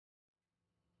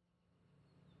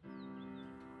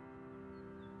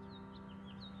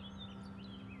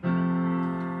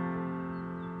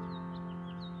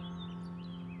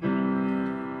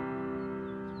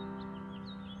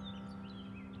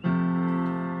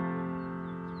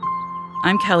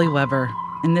I'm Kelly Weber,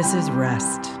 and this is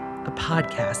Rest, a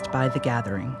podcast by The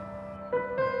Gathering.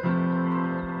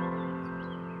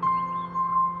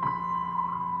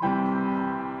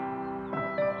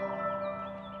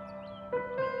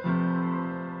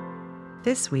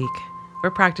 This week, we're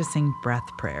practicing breath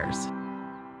prayers.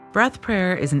 Breath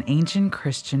prayer is an ancient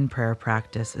Christian prayer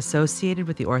practice associated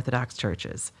with the Orthodox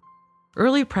churches.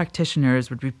 Early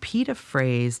practitioners would repeat a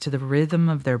phrase to the rhythm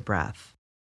of their breath.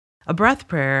 A breath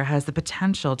prayer has the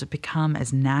potential to become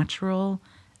as natural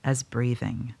as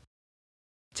breathing.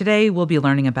 Today, we'll be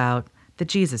learning about the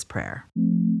Jesus Prayer.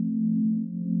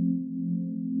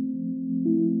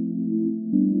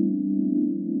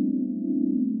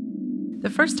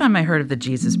 The first time I heard of the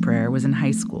Jesus Prayer was in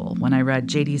high school when I read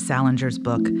J.D. Salinger's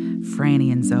book,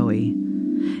 Franny and Zooey.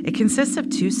 It consists of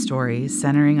two stories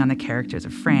centering on the characters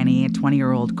of Franny, a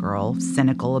 20-year-old girl,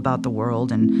 cynical about the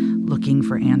world and looking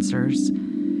for answers.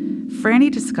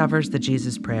 Franny discovers the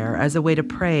Jesus Prayer as a way to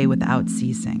pray without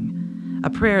ceasing, a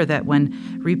prayer that, when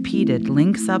repeated,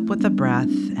 links up with the breath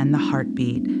and the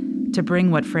heartbeat to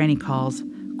bring what Franny calls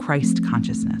Christ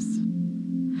consciousness.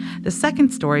 The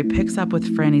second story picks up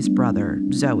with Franny's brother,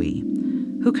 Zooey,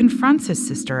 who confronts his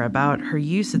sister about her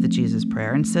use of the Jesus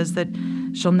Prayer and says that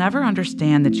she'll never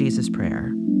understand the Jesus Prayer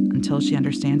until she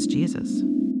understands Jesus.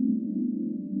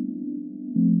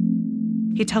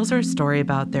 He tells her a story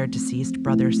about their deceased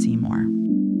brother, Seymour.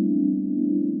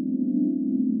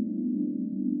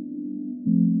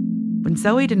 When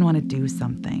Zooey didn't want to do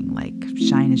something like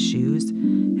shine his shoes,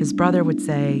 his brother would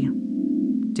say,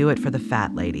 "Do it for the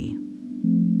fat lady."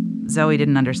 Zooey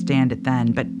didn't understand it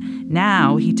then, but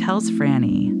now he tells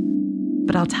Franny,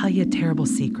 "But I'll tell you a terrible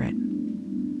secret.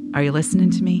 Are you listening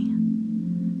to me?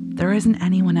 There isn't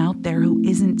anyone out there who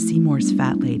isn't Seymour's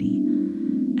fat lady.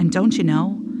 And don't you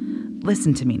know?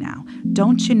 Listen to me now.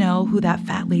 Don't you know who that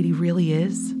fat lady really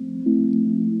is?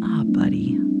 Ah,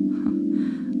 buddy.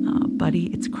 Ah, buddy,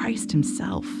 it's Christ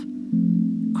himself.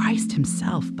 Christ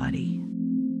himself, buddy."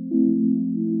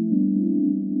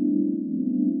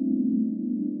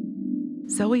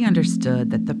 Zooey understood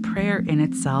that the prayer in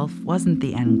itself wasn't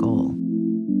the end goal.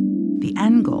 The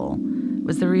end goal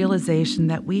was the realization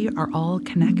that we are all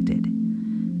connected.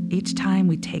 Each time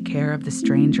we take care of the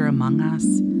stranger among us,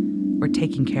 we're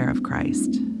taking care of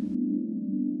Christ.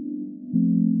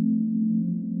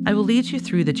 I will lead you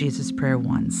through the Jesus Prayer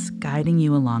once, guiding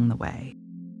you along the way.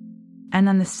 And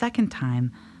then the second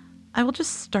time, I will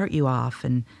just start you off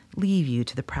and leave you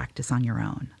to the practice on your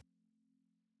own.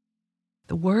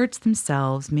 The words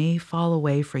themselves may fall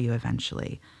away for you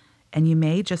eventually, and you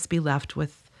may just be left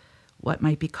with what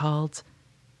might be called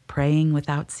praying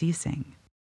without ceasing,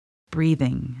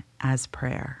 breathing as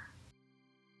prayer.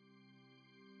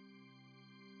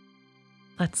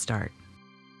 Let's start.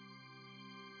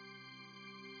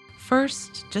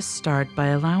 First, just start by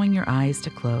allowing your eyes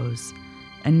to close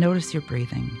and notice your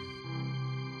breathing.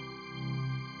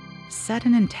 Set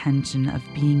an intention of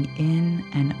being in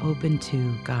and open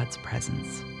to God's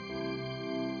presence.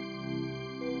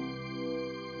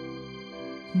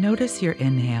 Notice your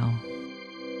inhale.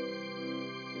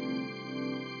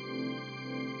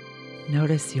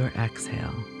 Notice your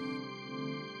exhale.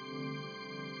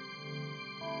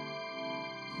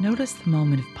 Notice the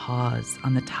moment of pause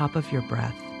on the top of your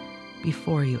breath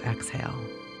before you exhale.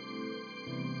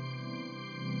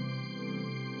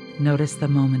 Notice the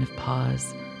moment of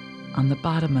pause on the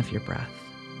bottom of your breath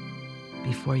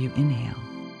before you inhale.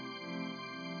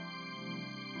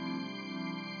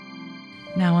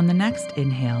 Now, on the next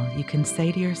inhale, you can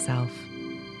say to yourself,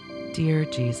 "Dear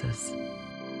Jesus."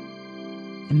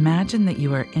 Imagine that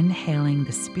you are inhaling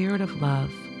the spirit of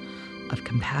love, of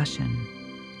compassion,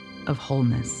 of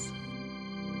wholeness.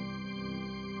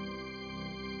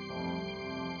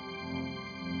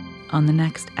 On the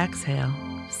next exhale,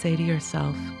 say to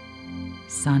yourself,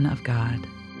 "Son of God."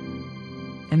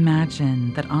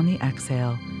 Imagine that on the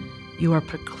exhale, you are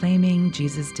proclaiming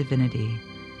Jesus' divinity,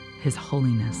 his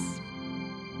holiness.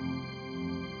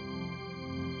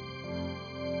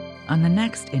 On the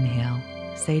next inhale,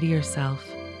 say to yourself,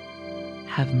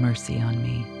 "Have mercy on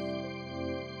me."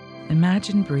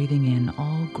 Imagine breathing in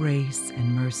all grace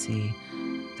and mercy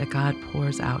that God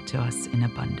pours out to us in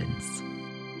abundance.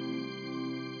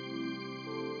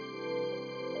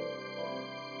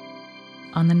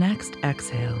 On the next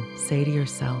exhale, say to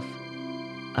yourself,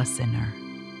 "A sinner."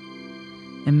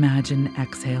 Imagine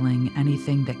exhaling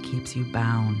anything that keeps you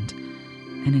bound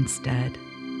and instead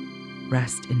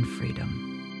rest in freedom.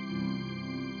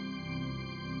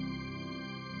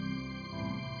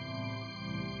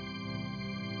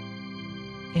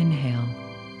 Inhale,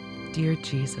 dear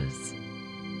Jesus,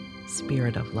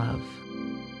 Spirit of love.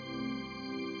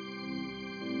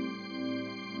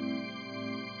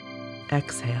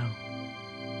 Exhale,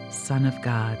 Son of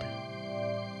God,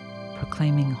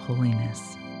 proclaiming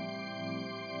holiness.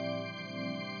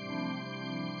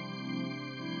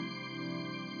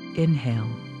 Inhale,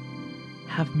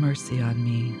 have mercy on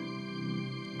me,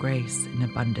 grace in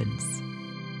abundance.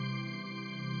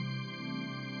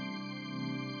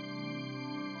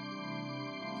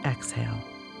 Exhale,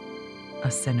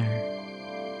 a sinner,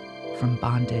 from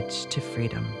bondage to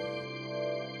freedom.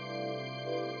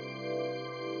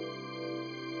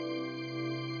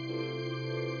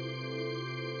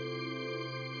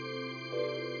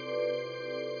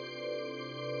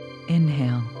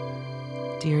 Inhale,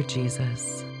 dear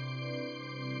Jesus.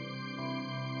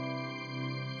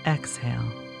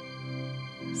 Exhale,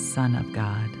 Son of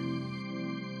God.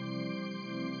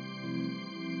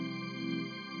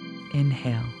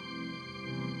 Inhale,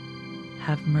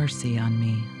 have mercy on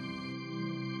me.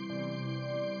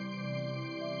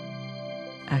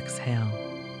 Exhale,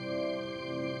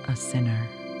 a sinner.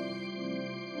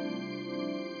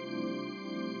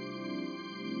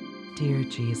 Dear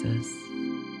Jesus,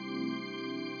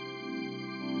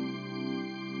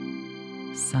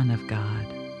 Son of God,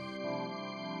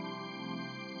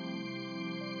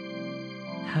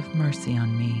 have mercy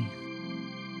on me,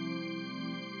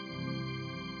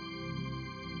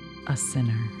 a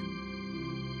sinner.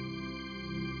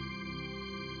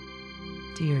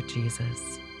 Dear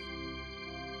Jesus,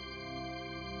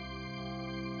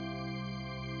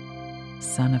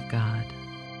 Son of God,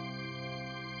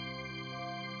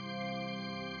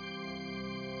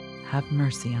 have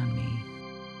mercy on me,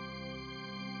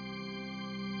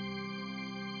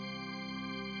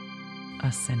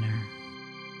 a sinner.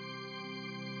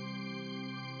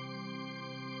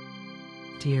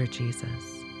 Dear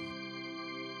Jesus,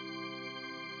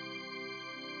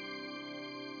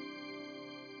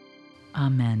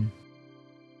 Amen.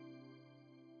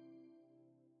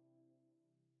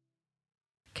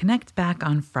 Connect back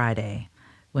on Friday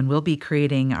when we'll be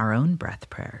creating our own breath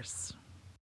prayers.